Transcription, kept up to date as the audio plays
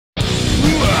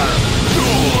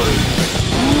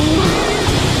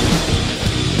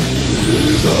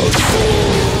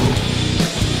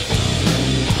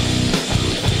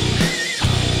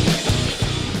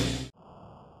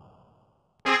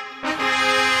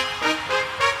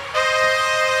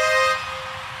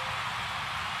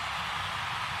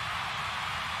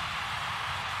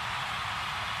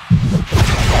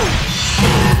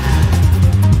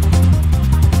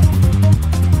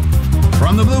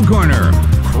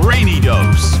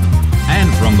Cranidos.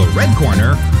 And from the red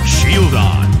corner,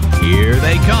 Shieldon. Here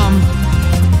they come.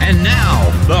 And now,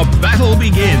 the battle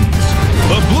begins.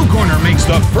 The blue corner makes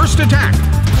the first attack.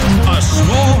 A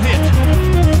small hit.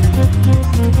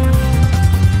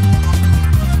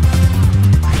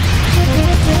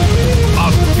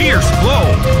 A fierce blow.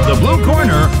 The blue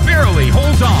corner barely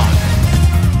holds on.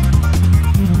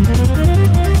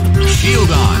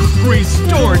 Shieldon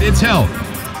restored its health.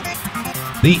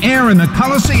 The air in the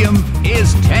Colosseum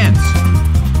is tense.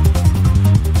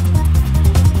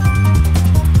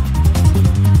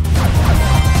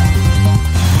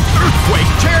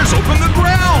 Earthquake tears open the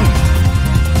ground.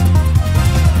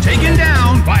 Taken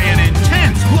down by an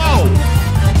intense blow.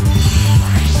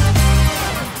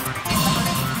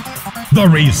 The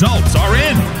results are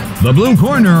in. The blue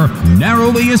corner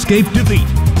narrowly escaped defeat.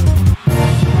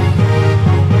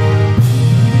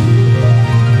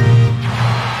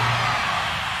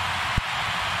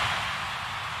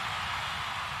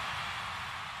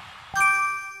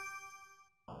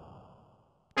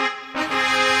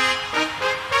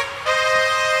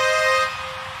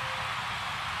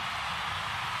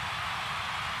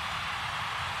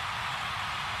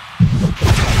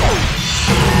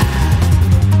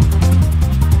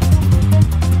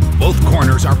 Both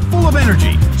corners are full of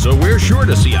energy, so we're sure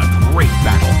to see a great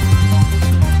battle.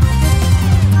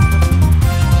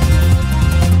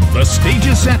 The stage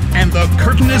is set and the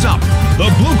curtain is up.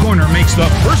 The blue corner makes the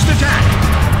first attack.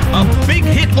 A big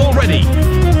hit already.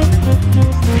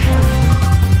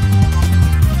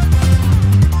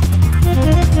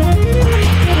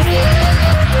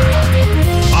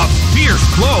 A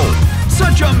fierce blow.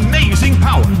 Such amazing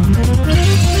power.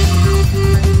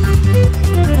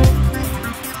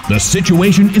 The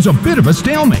situation is a bit of a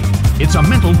stalemate. It's a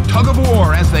mental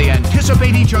tug-of-war as they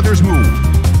anticipate each other's move.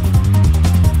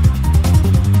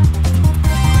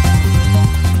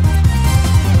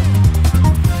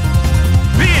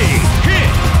 Big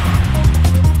hit!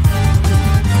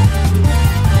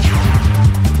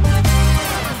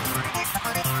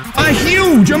 A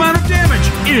huge amount of damage!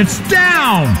 It's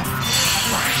down!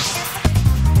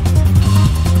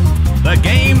 The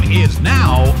game is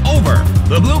now over.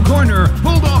 The blue corner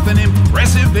pulled off an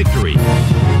impressive victory.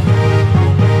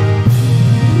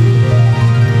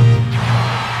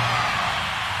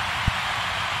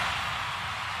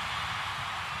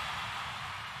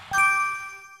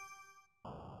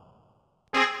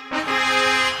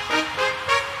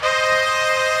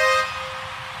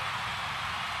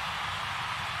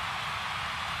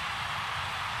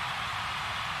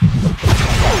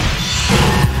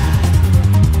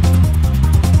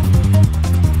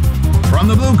 From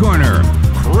the blue corner,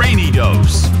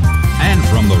 Cranidos. And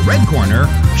from the red corner,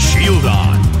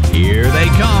 Shieldon. Here they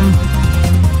come.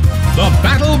 The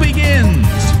battle begins.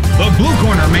 The blue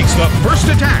corner makes the first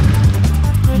attack.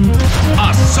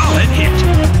 A solid hit.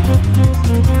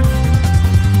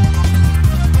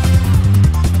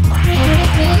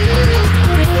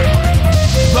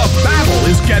 The battle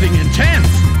is getting intense.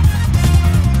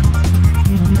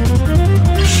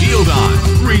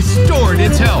 Shieldon restored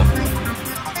its health.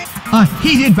 A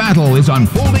heated battle is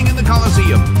unfolding in the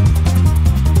Colosseum.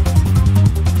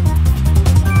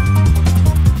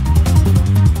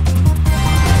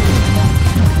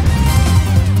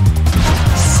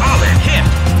 Solid hit,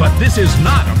 but this is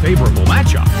not a favorable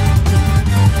matchup.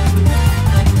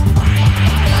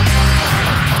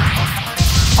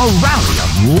 A rally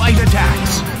of light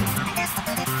attacks.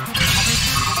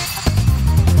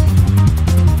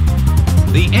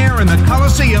 The air in the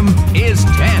Colosseum is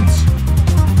tense.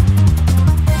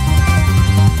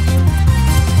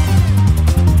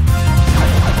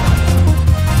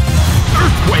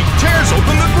 Tears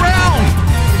open the ground!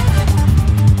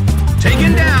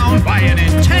 Taken down by an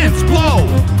intense blow!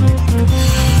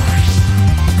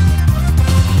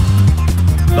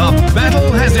 The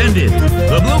battle has ended.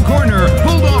 The blue corner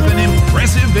pulled off an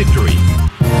impressive victory.